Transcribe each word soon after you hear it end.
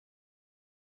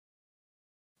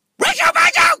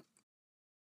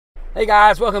Hey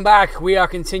guys, welcome back. We are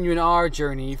continuing our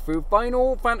journey through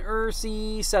Final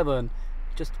Fantasy VII.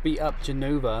 Just beat up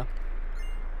Genova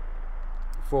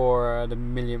for the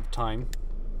millionth time.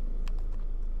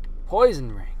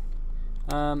 Poison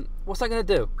ring. What's that going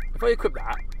to do? If I equip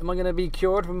that, am I going to be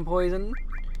cured from poison?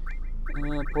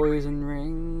 Poison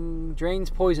ring. Drains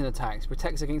poison attacks.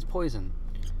 Protects against poison.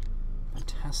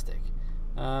 Fantastic.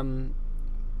 I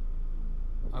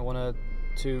want a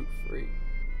 2, 3.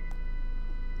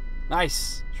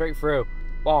 Nice! Straight through.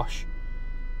 Bosh.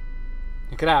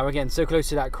 Look at that, we're getting so close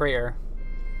to that crater.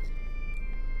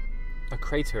 A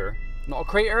crater? Not a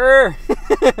crater!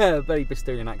 Very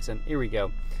Bristolian accent. Here we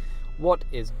go. What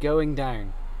is going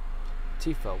down?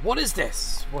 Tifa. What is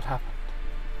this? What happened?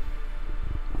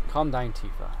 Calm down,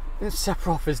 Tifa.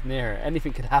 Sephiroth is near.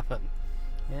 Anything could happen.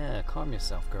 Yeah, calm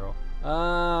yourself, girl.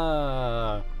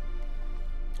 I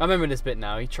remember this bit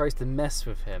now. He tries to mess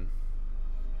with him.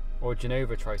 Or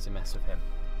Genova tries to mess with him.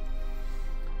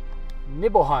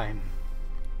 Nibelheim.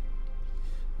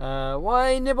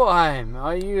 Why Nibelheim?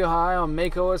 Are you high on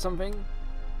Mako or something?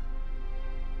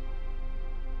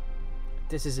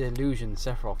 This is an illusion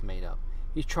Sephiroth made up.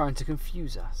 He's trying to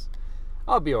confuse us.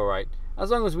 I'll be alright.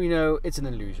 As long as we know it's an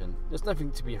illusion. There's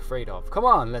nothing to be afraid of. Come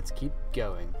on, let's keep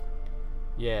going.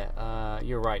 Yeah,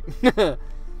 you're right.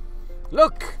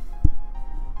 Look!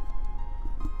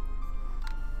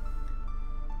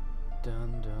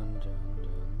 Dun dun dun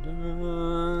dun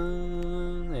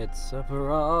dun. It's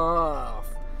Sephiroth.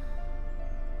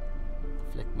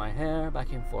 Flick my hair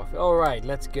back and forth. Alright,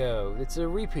 let's go. It's a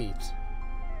repeat.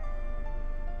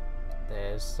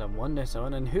 There's someone,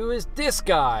 and who is this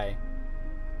guy?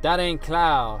 That ain't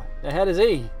Cloud. The head is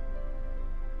he.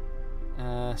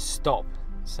 Stop,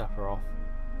 Sephiroth.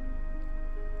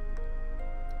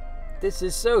 This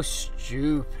is so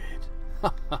stupid.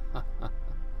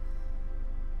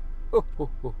 Oh, oh,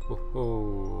 oh, oh,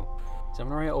 oh. Is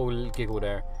everyone alright? Oh, little giggle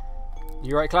there.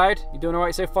 You right, Cloud? You doing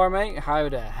alright so far, mate? How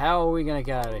the hell are we gonna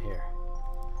get out of here?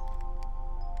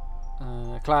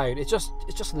 Cloud, it's just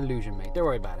an illusion, mate. Don't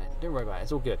worry about it. Don't worry about it.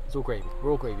 It's all good. It's all gravy.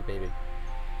 We're all gravy, baby.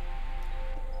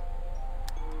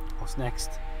 What's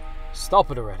next? Stop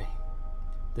it already.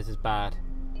 This is bad.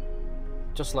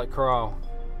 Just like Corral.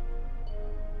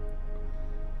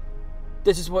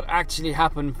 This is what actually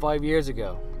happened 5 years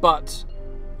ago. But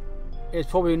it's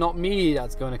probably not me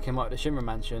that's going to come out of the Shimmer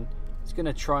Mansion. It's going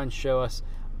to try and show us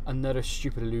another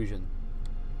stupid illusion.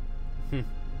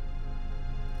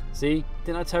 See?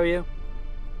 Didn't I tell you?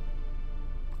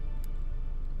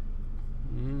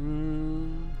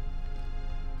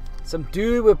 Some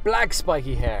dude with black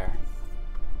spiky hair.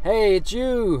 Hey, it's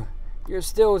you. You're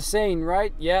still sane,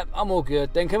 right? Yep, I'm all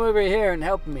good. Then come over here and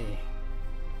help me.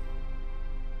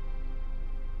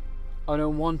 I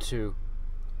don't want to.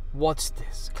 What's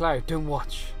this? Cloud, don't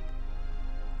watch.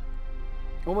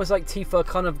 Almost like Tifa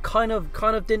kind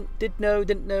of didn't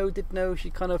know.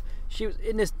 She was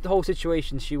in this whole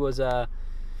situation. She was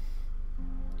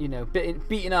you know,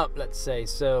 beaten up, let's say.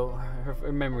 So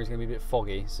her memory's gonna be a bit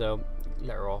foggy. So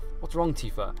let her off. What's wrong,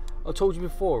 Tifa? I told you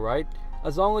before, right?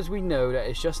 As long as we know that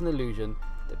it's just an illusion,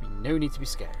 there'd be no need to be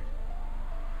scared.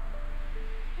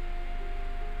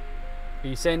 Are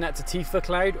you saying that to Tifa,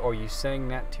 Cloud, or are you saying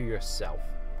that to yourself?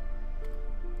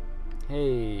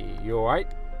 Hey, you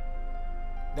alright?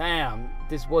 Damn,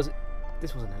 this was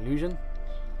an illusion.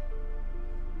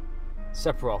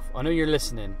 Sephiroth, I know you're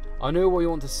listening. I know what you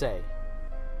want to say.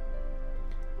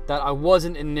 That I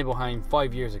wasn't in Nibelheim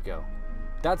 5 years ago.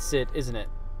 That's it, isn't it?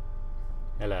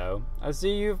 Hello. I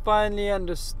see you finally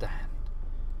understand.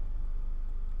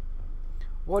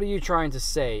 What are you trying to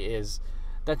say is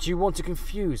that you want to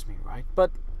confuse me, right?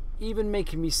 But even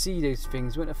making me see those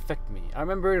things won't affect me. I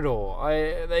remember it all.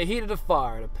 The heat of the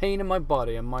fire, the pain in my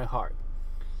body and my heart.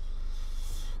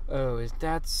 Oh, is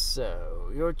that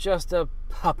so? You're just a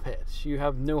puppet. You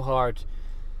have no heart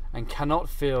and cannot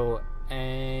feel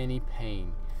any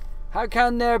pain. How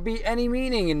can there be any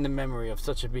meaning in the memory of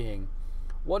such a being?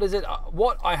 What is it?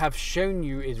 What I have shown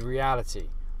you is reality.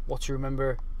 What you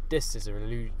remember, this is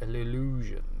an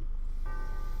illusion.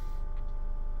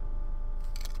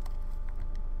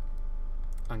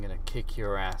 I'm gonna kick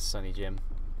your ass, Sonny Jim.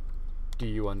 Do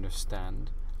you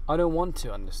understand? I don't want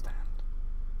to understand.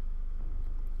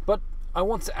 But I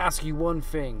want to ask you one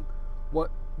thing. Why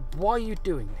are you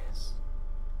doing this?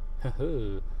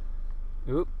 Oop.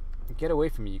 Get away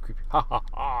from me, you creepy. Ha ha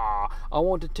ha. I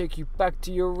want to take you back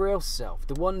to your real self.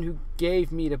 The one who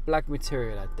gave me the black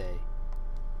material that day.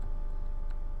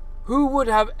 Who would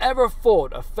have ever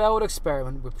thought a failed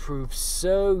experiment would prove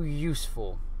so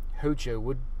useful? Hojo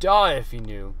would die if he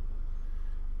knew.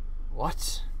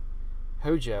 What?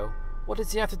 Hojo? What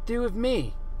does he have to do with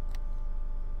me?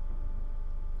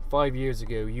 5 years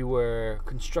ago, you were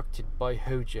constructed by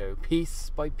Hojo, piece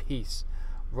by piece,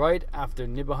 right after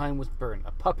Nibelheim was burnt.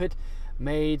 A puppet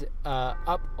made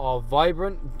up of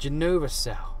vibrant Genova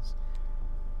cells.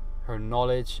 Her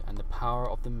knowledge and the power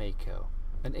of the Mako.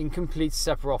 An incomplete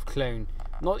Sephiroth clone,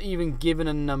 not even given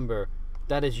a number.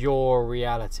 That is your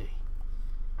reality.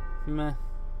 Meh.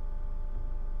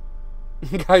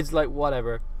 Guy's like,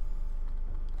 whatever.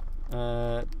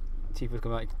 Tifa's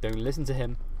coming like, don't listen to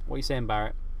him. What are you saying,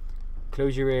 Barrett?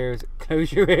 Close your ears.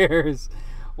 Close your ears.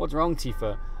 What's wrong,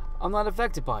 Tifa? I'm not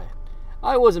affected by it.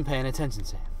 I wasn't paying attention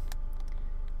to him.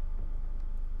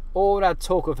 All that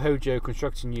talk of Hojo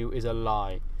constructing you is a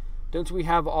lie. Don't we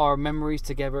have our memories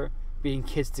together? Being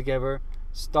kids together?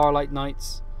 Starlit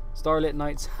nights?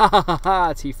 Ha ha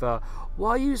ha, Tifa. Why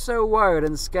are you so worried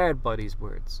and scared by these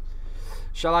words?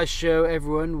 Shall I show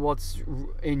everyone what's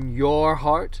in your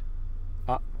heart?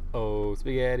 Uh-oh,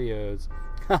 SpaghettiOs.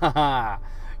 Ha ha ha.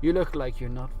 You look like you're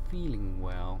not feeling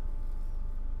well.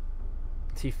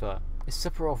 Tifa, is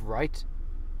Sephiroth right?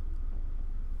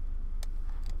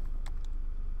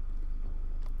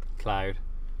 Cloud.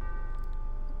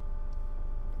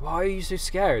 Why are you so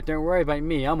scared? Don't worry about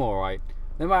me, I'm alright.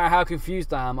 No matter how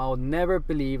confused I am, I will never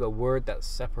believe a word that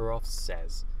Sephiroth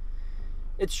says.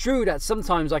 It's true that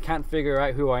sometimes I can't figure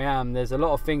out who I am. There's a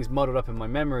lot of things muddled up in my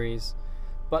memories.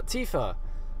 But Tifa,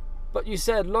 but you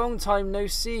said long time no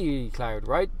see, Cloud,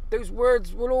 right? Those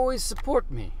words will always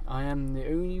support me. I'm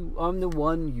the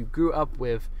one you grew up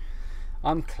with.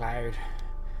 I'm Cloud.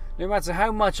 No matter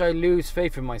how much I lose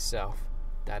faith in myself,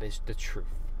 that is the truth.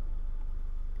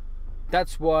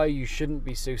 That's why you shouldn't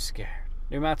be so scared.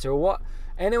 No matter what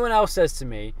anyone else says to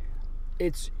me,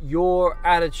 it's your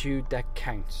attitude that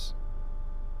counts.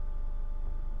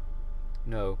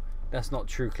 No, that's not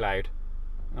true, Cloud.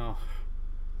 Oh.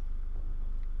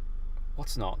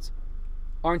 What's not?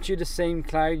 Aren't you the same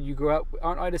Cloud you grew up?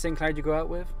 Aren't I the same Cloud you grew up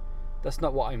with? That's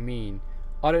not what I mean.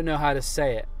 I don't know how to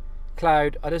say it.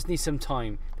 Cloud, I just need some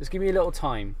time. Just give me a little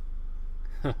time.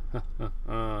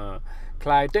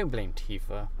 Cloud, don't blame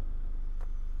Tifa.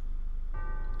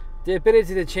 The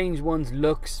ability to change one's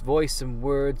looks, voice and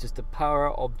words is the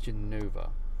power of Genova.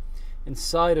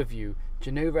 Inside of you,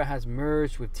 Genova has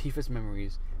merged with Tifa's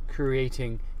memories,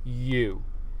 creating you.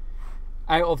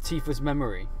 Out of Tifa's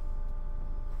memory.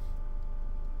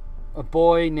 A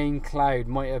boy named Cloud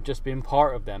might have just been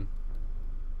part of them.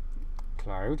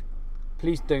 Cloud,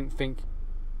 please don't think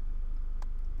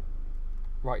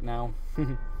right now.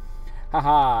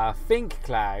 Haha, think,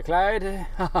 Cloud. Cloud,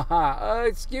 haha,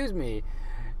 excuse me.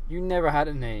 You never had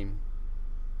a name.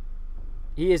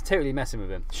 He is totally messing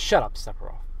with him. Shut up,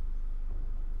 Sephiroth.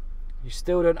 You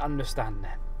still don't understand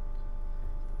then.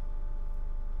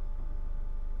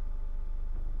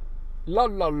 La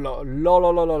la la la la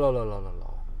la la la la la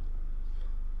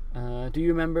la. Do you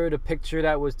remember the picture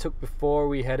that was took before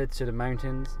we headed to the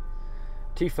mountains?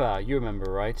 Tifa, you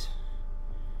remember, right?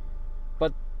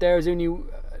 But there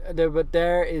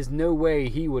is no way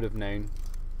he would have known.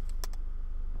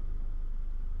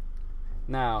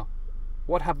 Now,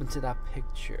 what happened to that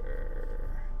picture?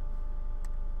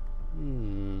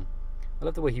 I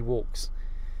love the way he walks.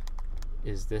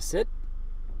 Is this it?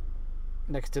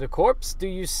 Next to the corpse? Do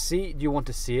you want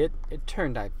to see it? It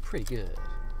turned out pretty good.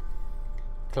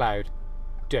 Cloud,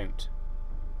 don't.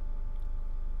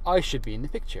 I should be in the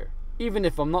picture. Even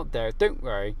if I'm not there, don't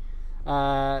worry.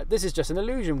 This is just an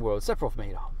illusion world Sephiroth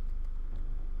made up.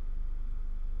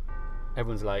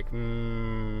 Everyone's like,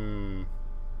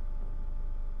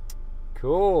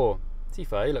 Cool.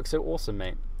 Tifa, you look so awesome,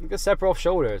 mate. Look at Sephiroth's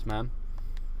shoulders, man.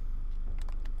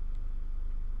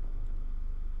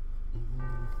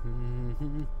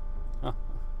 Oh.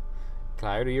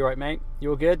 Cloud, are you right, mate?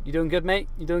 You all good? You doing good, mate?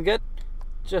 You doing good?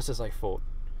 Just as I thought.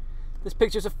 This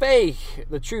picture's a fake.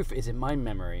 The truth is in my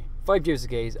memory. 5 years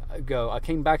ago, I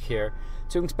came back here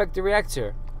to inspect the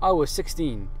reactor. I was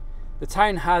 16. The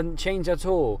town hadn't changed at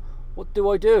all. What do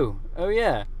I do? Oh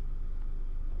yeah.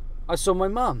 I saw my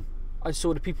mum. I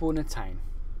saw the people in the town.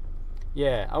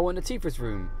 Yeah, I went to Tifa's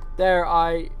room. There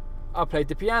I played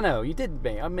the piano. You did,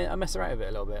 mate. I messed around with it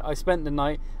a little bit. I spent the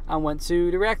night and went to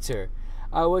the reactor.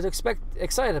 I was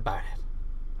excited about it.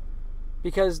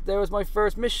 Because there was my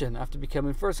first mission after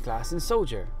becoming first class in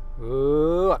Soldier.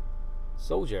 Ooh,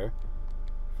 Soldier?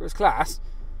 First class?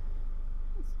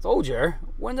 Soldier?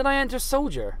 When did I enter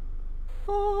Soldier?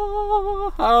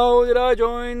 Oh, how did I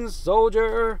join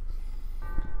Soldier?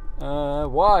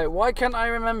 Why can't I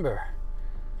remember?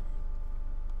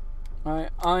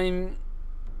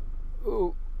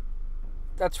 Ooh,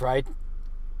 that's right.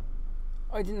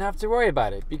 I didn't have to worry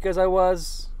about it because I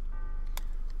was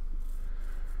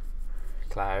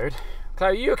Cloud.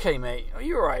 Cloud, you okay, mate? Are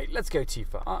you alright? Let's go,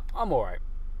 Tifa. I'm alright.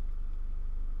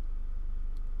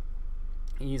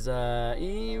 He's, you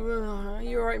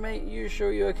alright, mate? You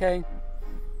sure you okay?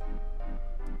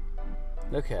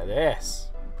 Look at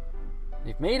this.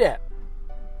 You've made it.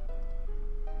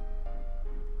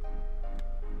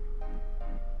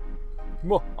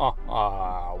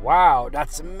 Wow,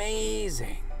 that's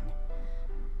amazing.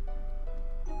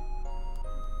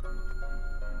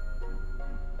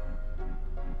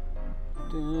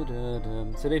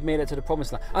 So they've made it to the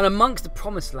promised land, and amongst the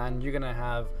promised land you're gonna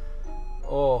have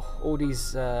all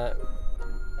these that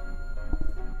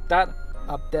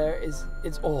up there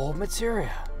it's all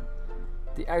materia.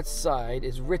 The outside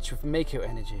is rich with Mako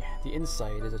energy, the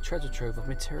inside is a treasure trove of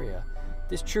materia.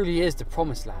 This truly is the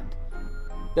promised land.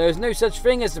 There is no such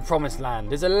thing as the promised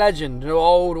land. It's a legend, an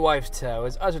old wives' tale.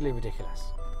 It's utterly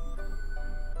ridiculous.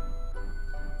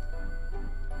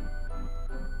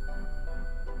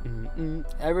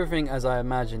 Everything as I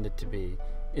imagined it to be.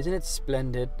 Isn't it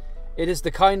splendid? It is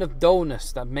the kind of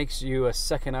dullness that makes you a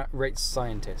second-rate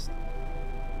scientist.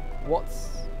 What's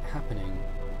happening?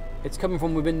 It's coming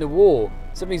from within the wall.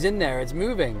 Something's in there. It's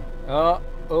moving.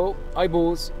 Oh,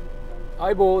 eyeballs.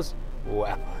 Eyeballs.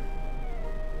 Weapon.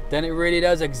 Then it really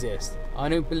does exist. I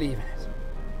don't believe in it.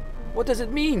 What does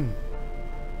it mean?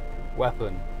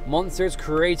 Weapon. Monsters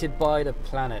created by the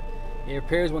planet. It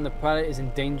appears when the planet is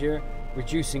in danger,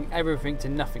 reducing everything to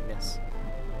nothingness.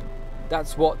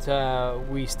 That's what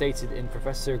we stated in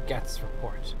Professor Gatt's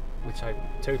report, which I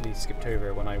totally skipped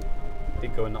over when I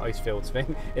did go in the ice fields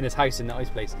thing, in his house in the ice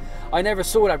place. I never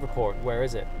saw that report. Where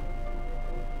is it?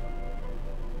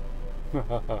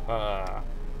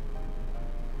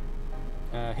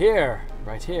 Here,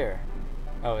 right here.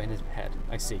 Oh, in his head.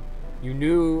 I see. You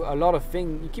knew a lot of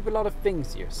things. You keep a lot of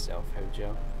things to yourself,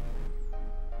 Hojo.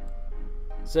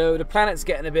 So the planet's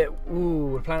getting a bit.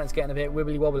 Ooh, the planet's getting a bit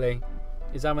wibbly wobbly.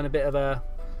 Is having a bit of a.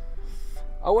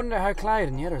 I wonder how Cloud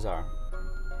and the others are.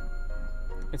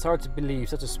 It's hard to believe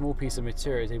such a small piece of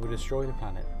material is able to destroy the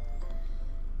planet.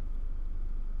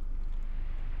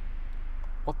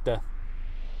 What the?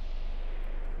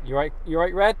 You right? You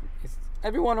right, Red? Is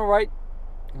everyone all right?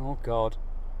 Oh God.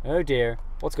 Oh dear.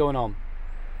 What's going on?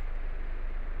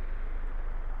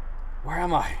 Where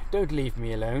am I? Don't leave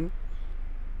me alone.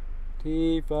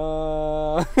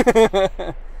 Tifa.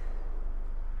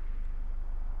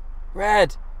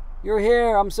 Red, you're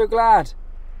here. I'm so glad.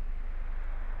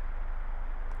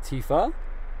 Tifa?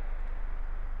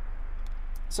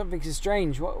 Something is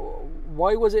strange.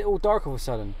 Why was it all dark all of a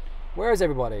sudden? Where is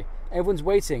everybody? Everyone's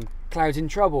waiting. Cloud's in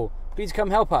trouble. Please come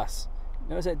help us.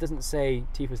 Notice it doesn't say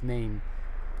Tifa's name.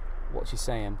 What she's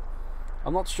saying.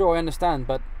 I'm not sure I understand,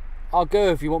 but I'll go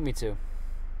if you want me to.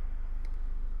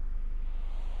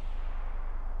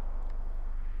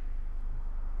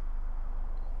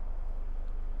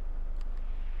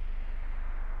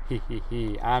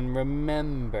 Hee. And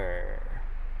remember.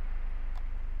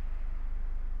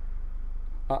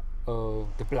 Uh-oh,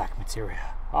 the black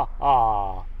materia.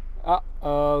 Ha.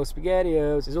 Uh-oh,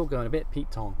 SpaghettiOs. It's all going a bit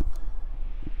Pete Tong.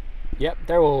 Yep,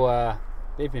 they're all,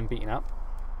 they've been beaten up.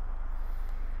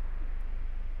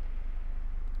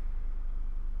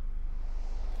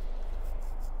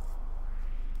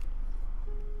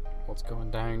 What's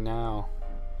going down now?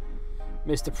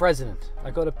 Mr. President,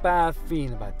 I got a bad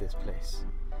feeling about this place.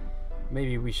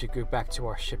 Maybe we should go back to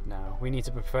our ship now. We need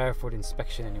to prepare for the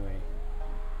inspection anyway.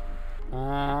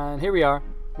 And here we are.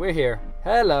 We're here.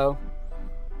 Hello.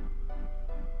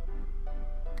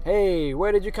 Hey,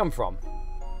 where did you come from?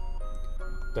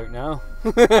 Don't know.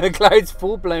 Cloud's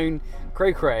full-blown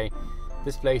cray-cray.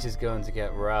 This place is going to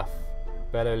get rough.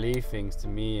 Better leave things to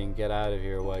me and get out of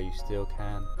here while you still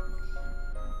can.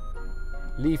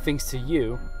 Leave things to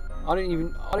you? I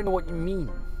don't know what you mean.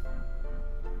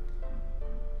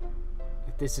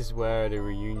 If this is where the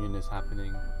reunion is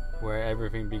happening, where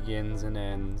everything begins and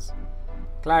ends.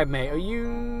 Cloud, mate, are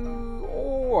you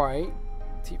alright?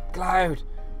 Cloud!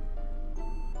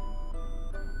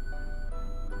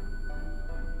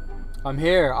 I'm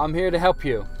here to help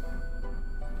you.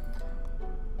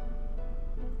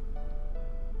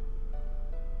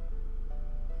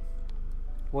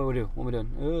 What do we do? What am I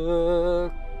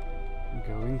doing? I'm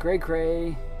going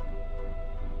cray-cray.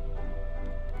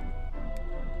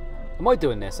 Am I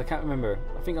doing this? I can't remember.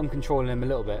 I think I'm controlling him a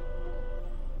little bit.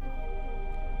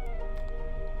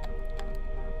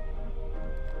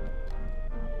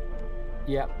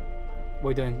 Yep.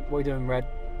 What are you doing, Red?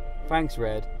 Thanks,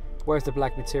 Red. Where's the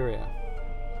black materia?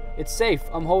 It's safe.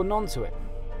 I'm holding on to it.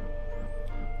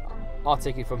 I'll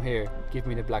take it from here. Give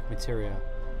me the black materia.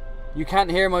 You can't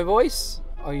hear my voice?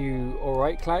 Are you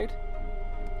alright, Cloud?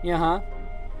 Yeah, huh?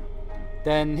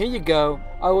 Then here you go.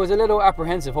 I was a little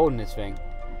apprehensive holding this thing.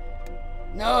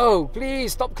 No,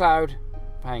 please stop, Cloud.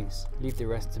 Thanks. Leave the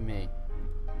rest to me.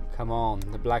 Come on,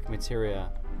 the black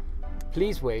materia.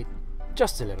 Please wait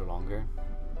just a little longer.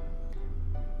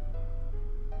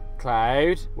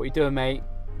 Cloud, what you doing, mate?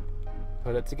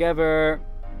 Pull it together.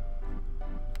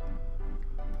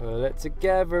 Pull it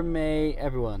together, mate.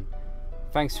 Everyone,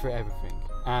 thanks for everything.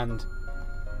 And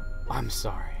I'm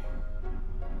sorry.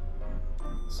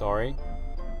 Sorry.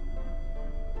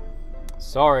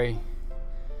 Sorry.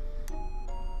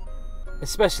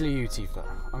 Especially you, Tifa.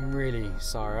 I'm really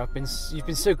sorry. You've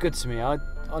been so good to me. I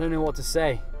don't know what to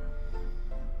say.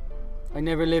 I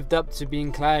never lived up to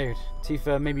being Cloud.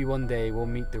 Tifa, maybe one day we'll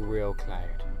meet the real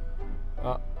Cloud.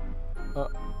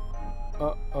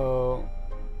 Uh-oh.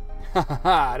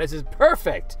 Haha, this is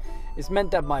perfect! It's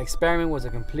meant that my experiment was a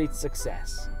complete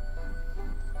success.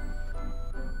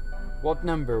 What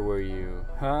number were you,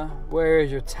 huh? Where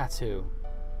is your tattoo?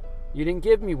 You didn't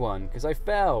give me one, because I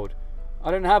failed.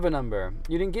 I don't have a number.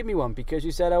 You didn't give me one because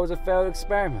you said I was a failed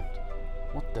experiment.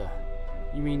 What the?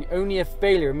 You mean only a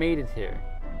failure made it here?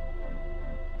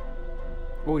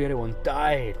 Oh, the other one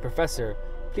died. Professor,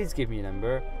 please give me a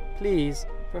number. Please.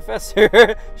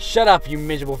 Professor. Shut up, you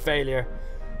miserable failure.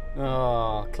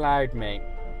 Oh, Cloud, mate.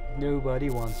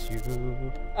 Nobody wants you.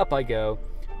 Up I go.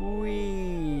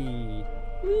 Wee.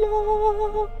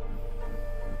 La.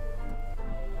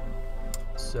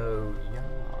 So, yeah.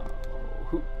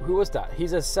 Who was that?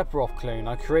 He's a Sephiroth clone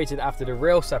I created after the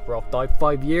real Sephiroth died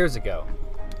 5 years ago.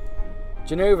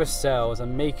 Jenova cells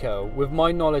and Mako, with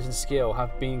my knowledge and skill,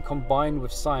 have been combined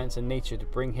with science and nature to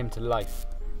bring him to life.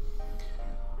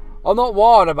 I'm not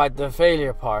worried about the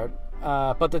failure part,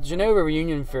 but the Jenova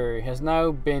reunion theory has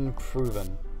now been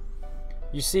proven.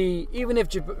 You see, even if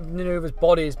Jenova's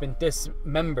body has been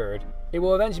dismembered, it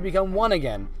will eventually become one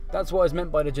again. That's what is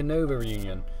meant by the Jenova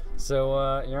reunion.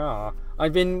 So, yeah,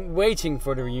 I've been waiting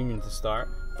for the reunion to start.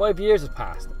 5 years have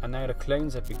passed, and now the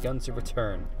clones have begun to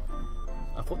return.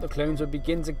 I thought the clones would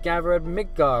begin to gather at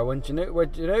Midgar where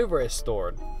Jenova is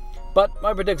stored. But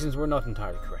my predictions were not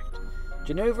entirely correct.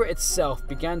 Jenova itself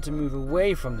began to move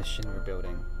away from the Shinra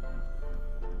building.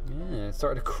 Yeah, it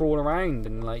started to crawl around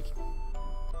and like...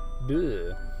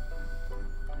 bleh.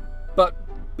 But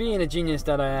being a genius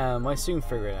that I am, I soon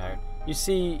figured it out. You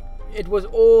see, it was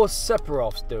all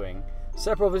Sephiroth's doing.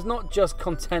 Sephiroth is not just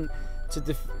content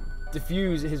to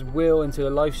diffuse his will into a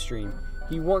live stream.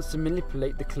 He wants to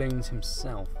manipulate the clones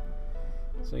himself.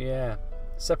 So yeah,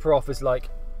 Sephiroth is like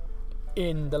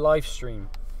in the live stream.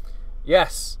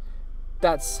 Yes,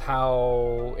 that's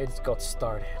how it got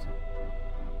started.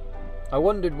 I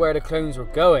wondered where the clones were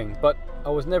going, but I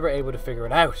was never able to figure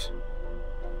it out.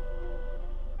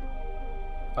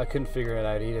 I couldn't figure it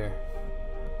out either.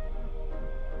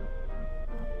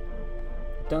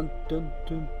 Dun dun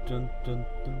dun dun dun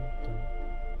dun dun.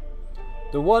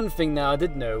 The one thing that I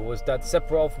did know was that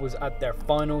Sephiroth was at their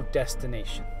final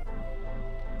destination.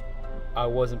 I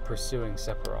wasn't pursuing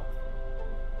Sephiroth.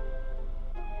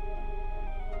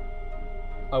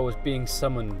 I was being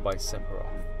summoned by Sephiroth.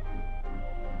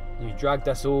 You dragged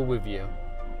us all with you.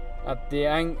 The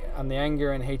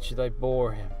anger and hatred I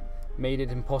bore him made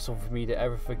it impossible for me to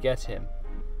ever forget him.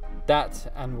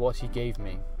 That and what he gave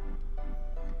me.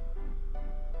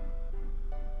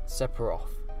 Sephiroth.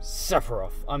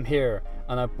 Sephiroth, I'm here,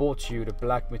 and I brought you the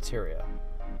black materia.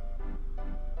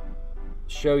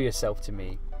 Show yourself to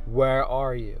me. Where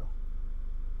are you?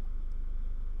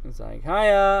 It's like,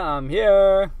 hiya, I'm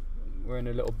here. We're in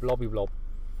a little blobby blob.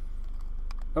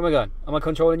 Oh my god, am I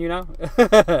controlling you now?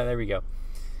 There we go.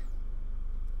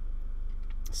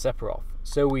 Sephiroth.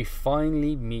 So we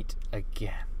finally meet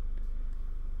again.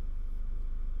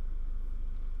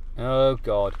 Oh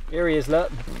god. Here he is,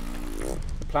 look.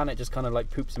 The planet just kind of like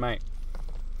poops him out.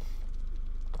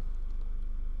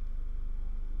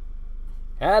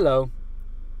 Hello.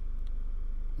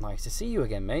 Nice to see you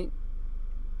again, mate.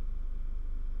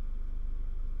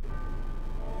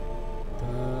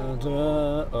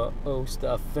 Uh-oh,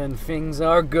 stuff and things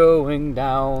are going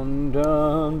down.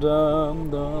 Dum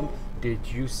dum dum. Did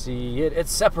you see it?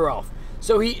 It's Sephiroth.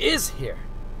 So he is here.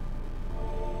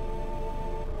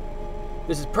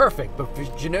 This is perfect, but for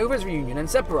Jenova's reunion and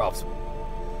Sephiroth's,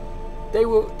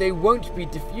 they won't be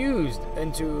diffused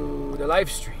into the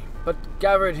live stream, but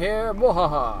gathered here.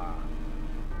 Mwahaha.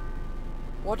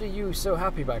 What are you so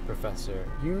happy about, Professor?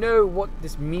 You know what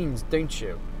this means, don't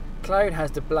you? Cloud has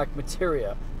the black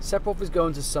materia. Sephiroth is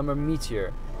going to summon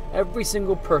Meteor. Every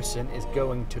single person is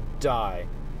going to die.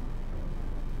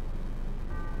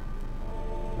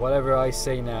 Whatever I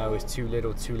say now is too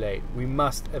little too late. We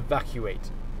must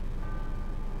evacuate.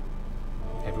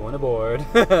 Everyone Going aboard.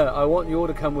 I want you all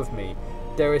to come with me.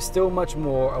 There is still much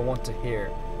more I want to hear.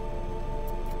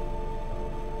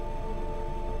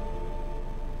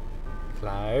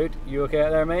 Cloud, you okay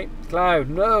out there, mate? Cloud,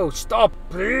 no, stop,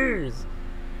 please.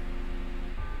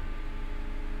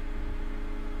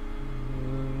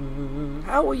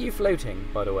 How are you floating,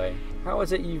 by the way? How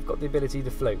is it you've got the ability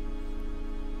to float?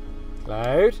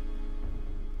 Cloud?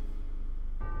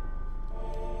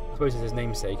 I suppose it's his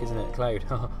namesake, isn't it? Cloud.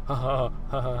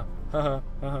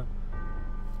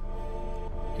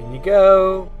 In you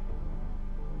go.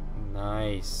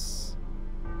 Nice.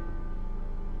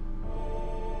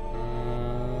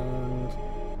 And...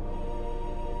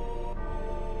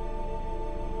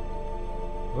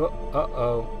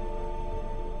 uh-oh.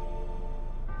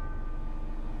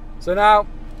 So now,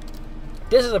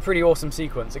 this is a pretty awesome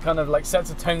sequence. It kind of like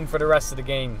sets a tone for the rest of the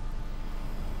game.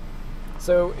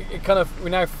 So it kind of, we're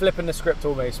now flipping the script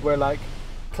almost, where like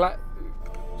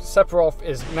Sephiroth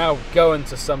is now going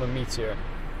to summon Meteor,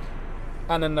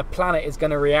 and then the planet is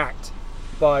going to react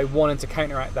by wanting to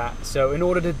counteract that. So in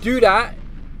order to do that,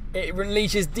 it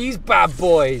unleashes these bad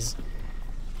boys.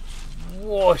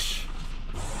 Whoosh!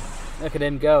 Look at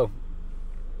him go.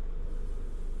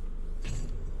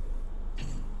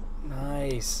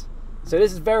 Nice. So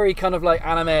this is very kind of like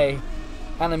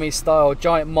anime style,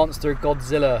 giant monster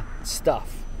Godzilla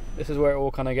stuff. This is where it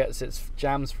all kind of gets its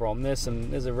jams from. There's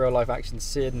a real life action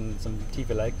Sid and some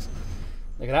Tifa legs.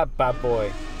 Look at that bad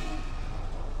boy.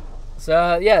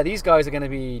 So yeah, these guys are going to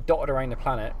be dotted around the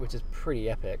planet, which is pretty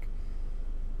epic.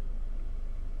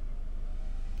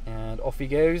 And off he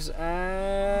goes,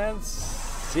 and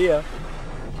see ya.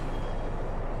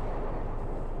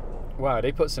 Wow,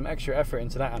 they put some extra effort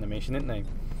into that animation, didn't they?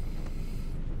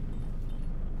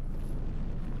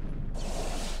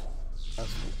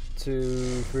 That's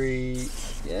 2, 3,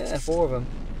 yeah, 4 of them.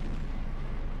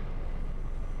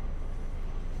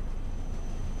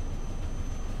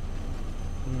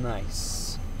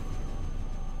 Nice.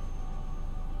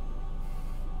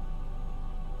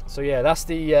 So yeah, that's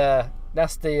the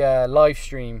live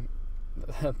stream,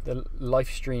 the live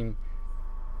stream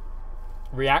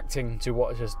reacting to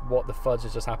what the fudge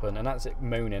has just happened, and that's it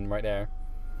moaning right there.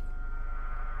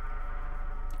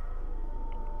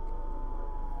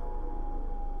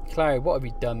 Cloud, what have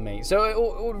you done, mate? So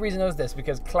all the reason I was this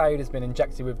because Cloud has been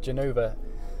injected with Genova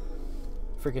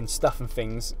freaking stuff and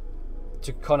things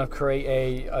to kind of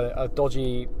create a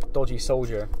dodgy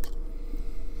soldier.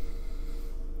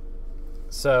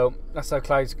 So that's how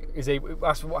Cloud is able.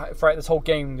 That's what, throughout this whole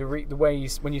game, the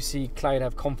ways when you see Cloud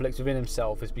have conflicts within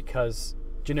himself is because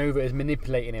Genova is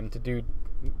manipulating him to do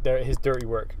his dirty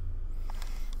work.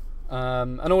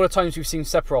 And all the times we've seen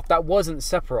Sephiroth, that wasn't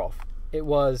Sephiroth. It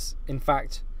was, in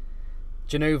fact,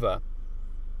 Genova.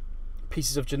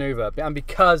 Pieces of Genova. And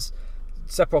because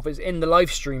Sephiroth is in the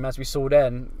live stream, as we saw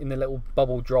then, in the little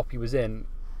bubble drop he was in,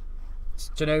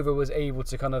 Genova was able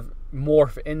to kind of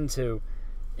morph into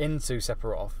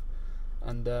Sephiroth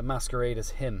and masquerade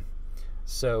as him.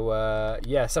 So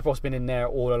yeah, Sephiroth's been in there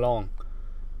all along.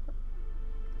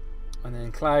 And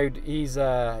then Cloud, he's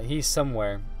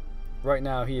somewhere. Right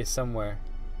now he is somewhere.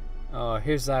 Oh,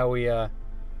 here's how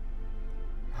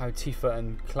Tifa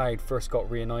and Cloud first got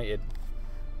reunited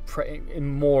in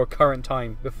more current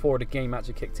time, before the game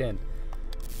actually kicked in.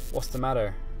 What's the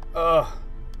matter? Ugh.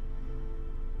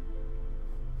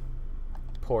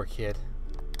 Poor kid.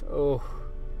 Oh.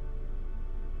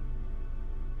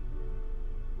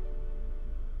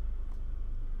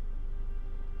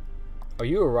 Are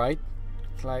you alright?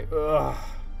 Like, ugh.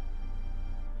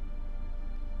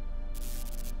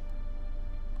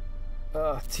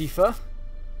 Tifa?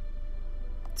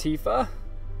 Tifa?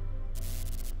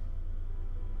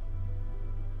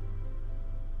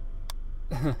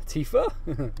 Tifa?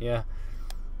 Yeah.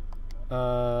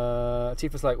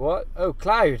 Tifa's like, what? Oh,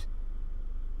 Cloud.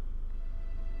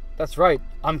 That's right,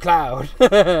 I'm Cloud.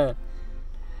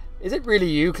 Is it really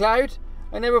you, Cloud?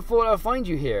 I never thought I'd find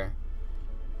you here.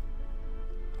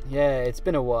 Yeah, it's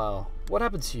been a while. What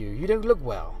happened to you? You don't look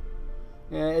well.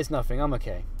 Yeah, it's nothing. I'm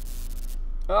okay.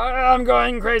 I'm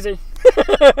going crazy.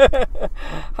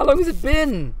 How long has it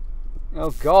been?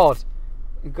 Oh God.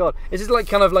 God. Is this like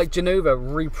kind of like Genova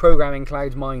reprogramming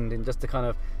Cloud's mind and just to kind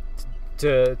of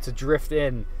to drift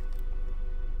in?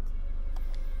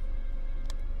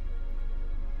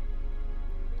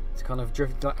 To kind of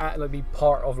drift, like be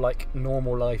part of like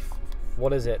normal life.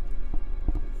 What is it?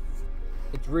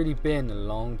 It's really been a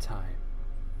long time.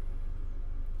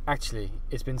 Actually,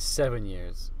 it's been 7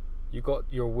 years. You got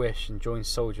your wish and joined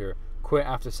Soldier, quit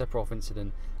after Sephiroth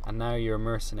incident, and now you're a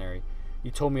mercenary.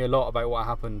 You told me a lot about what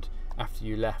happened after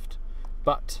you left.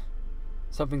 But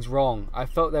Something's wrong. I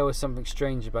felt there was something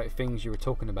strange about things you were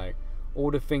talking about.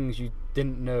 All the things you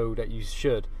didn't know that you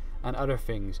should, and other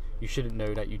things you shouldn't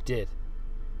know that you did.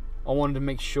 I wanted to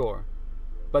make sure.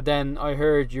 But then I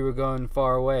heard you were going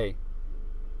far away.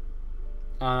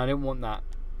 And I didn't want that.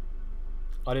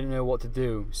 I didn't know what to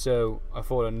do, so I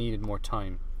thought I needed more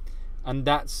time. And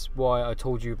that's why I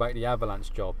told you about the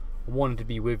avalanche job. I wanted to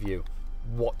be with you.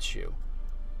 Watch you.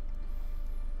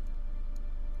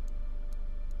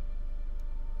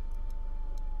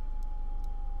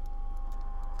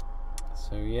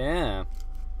 So yeah,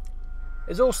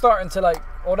 it's all starting to like,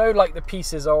 although like the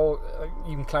pieces are all,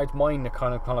 even Cloud's mind are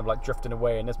kind of like drifting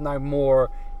away, and there's now more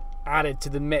added to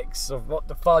the mix of what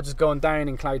the fudge is going down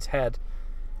in Cloud's head.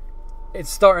 It's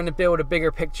starting to build a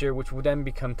bigger picture, which will then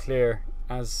become clear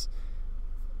as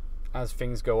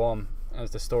things go on,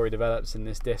 as the story develops in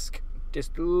this disc.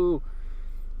 Ooh.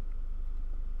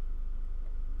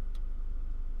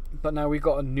 But now we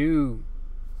got a new.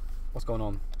 What's going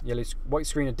on? White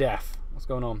screen of death. What's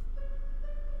going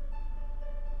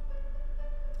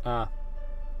on?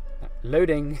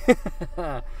 Loading.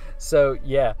 So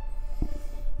yeah.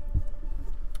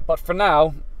 But for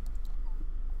now,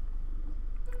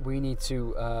 we need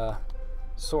to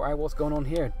sort out what's going on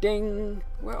here. Ding!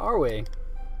 Where are we?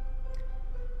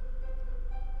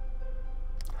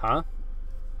 Huh?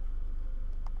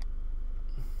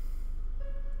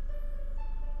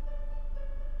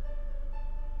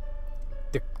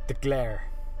 The glare.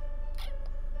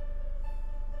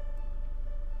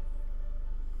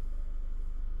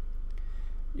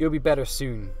 You'll be better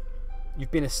soon.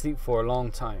 You've been asleep for a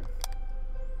long time.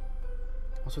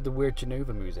 What's with the weird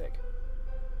Genova music?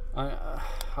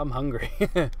 I'm hungry.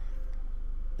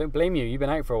 Don't blame you. You've been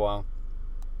out for a while.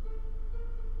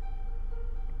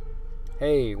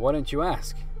 Hey, why don't you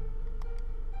ask?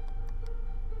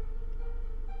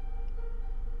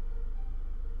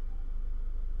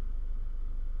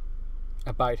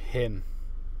 About him.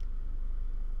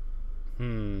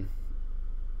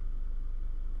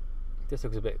 This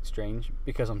looks a bit strange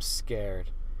because I'm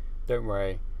scared. Don't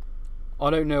worry. I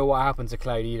don't know what happened to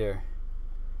Cloud either.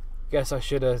 Guess I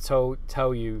should have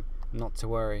tell you not to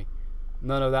worry.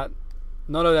 None of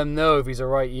them know if he's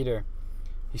alright either.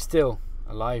 He's still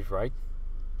alive, right?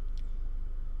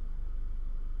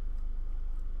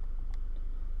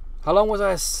 How long was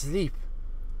I asleep?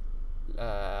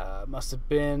 Must have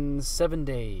been 7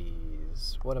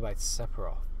 days. What about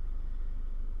Sephiroth?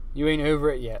 You ain't over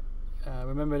it yet.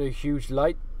 Remember the huge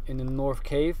light in the North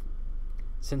Cave?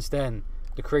 Since then,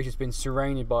 the crater's been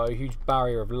surrounded by a huge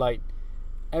barrier of light.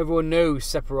 Everyone knows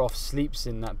Sephiroth sleeps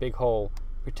in that big hole,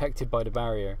 protected by the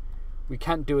barrier. We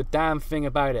can't do a damn thing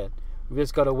about it. We've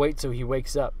just got to wait till he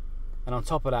wakes up. And on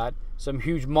top of that, some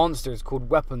huge monsters called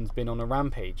Weapons been on a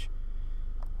rampage.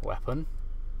 Weapon?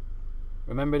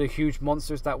 Remember the huge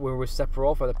monsters that were with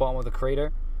Sephiroth at the bottom of the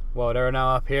crater? Well, they're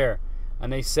now up here,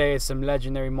 and they say it's some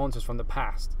legendary monsters from the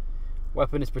past.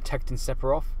 Weapon is protecting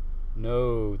Sephiroth?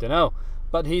 No, dunno.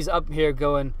 But he's up here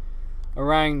going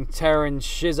around tearing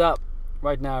shiz up.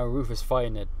 Right now, Rufus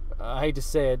fighting it. I hate to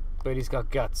say it, but he's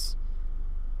got guts.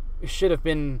 We should have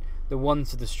been the ones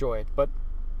to destroy it, but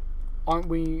aren't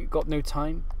we got no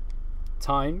time?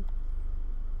 Time?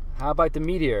 How about the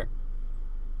meteor?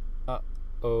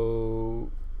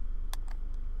 Uh-oh.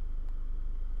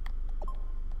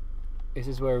 This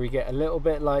is where we get a little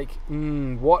bit like,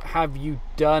 what have you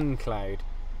done, Cloud?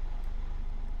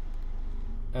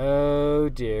 Oh,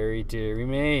 dearie, dearie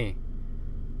me.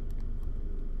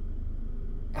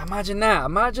 Imagine that.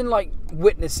 Imagine, like,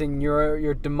 witnessing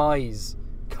your demise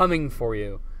coming for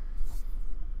you.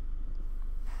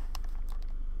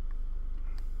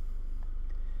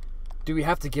 Do we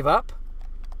have to give up?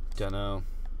 Dunno.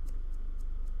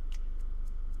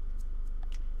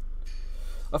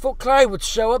 I thought Cloud would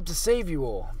show up to save you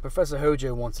all. Professor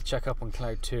Hojo wants to check up on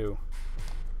Cloud too.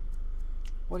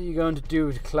 What are you going to do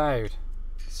with Cloud?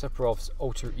 Sephiroth's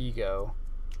alter ego.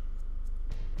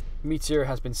 Meteor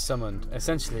has been summoned.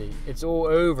 Essentially, it's all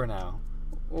over now.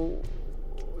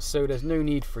 So there's no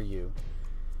need for you.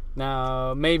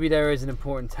 Now, maybe there is an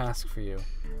important task for you.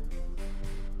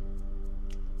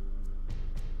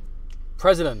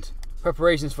 President,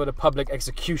 preparations for the public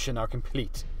execution are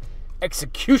complete.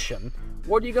 Execution?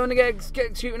 What are you going to get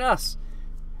executing us?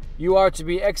 You are to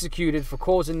be executed for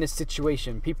causing this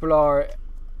situation. People are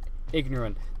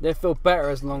ignorant. They'll feel better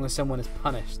as long as someone is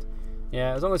punished.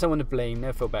 Yeah, as long as someone to blame,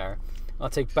 they'll feel better. I'll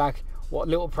take back what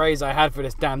little praise I had for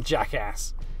this damn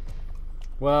jackass.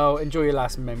 Well, enjoy your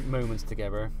last moments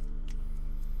together.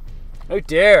 Oh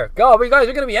dear. God, you guys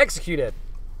are going to be executed.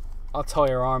 I'll tie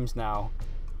your arms now.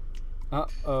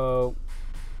 Uh-oh.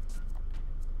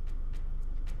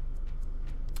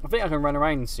 I think I can run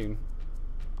around soon.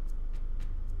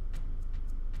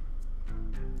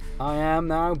 I am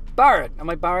now Barret. Am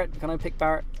I Barret? Can I pick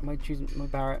Barret? Am I choosing my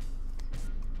Barret?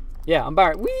 Yeah, I'm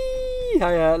Barret. Whee!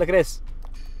 Hi, look at this.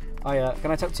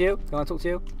 Can I talk to you? Can I talk to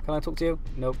you? Can I talk to you?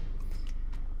 Nope.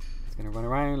 It's gonna run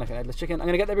around like an headless chicken. I'm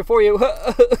gonna get there before you.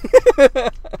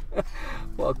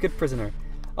 What a good prisoner.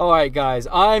 Alright guys,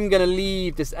 I'm gonna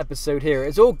leave this episode here.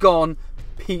 It's all gone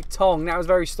Pete Tong. That was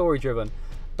very story driven.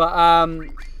 But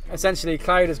essentially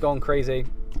Cloud has gone crazy.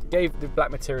 Gave the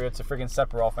black materia to friggin'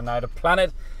 Sephiroth, and now the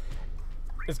planet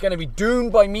is gonna be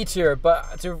doomed by meteor.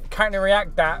 But to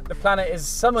counteract that, the planet is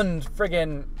summoned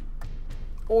friggin'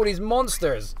 all these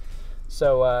monsters.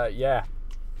 So yeah.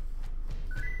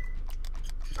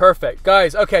 Perfect,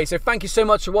 guys. Okay, so thank you so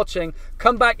much for watching.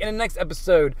 Come back in the next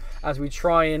episode as we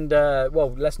try and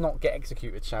well, let's not get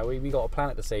executed, shall we? We got a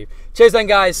planet to save. Cheers then,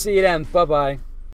 guys. See you then. Bye bye.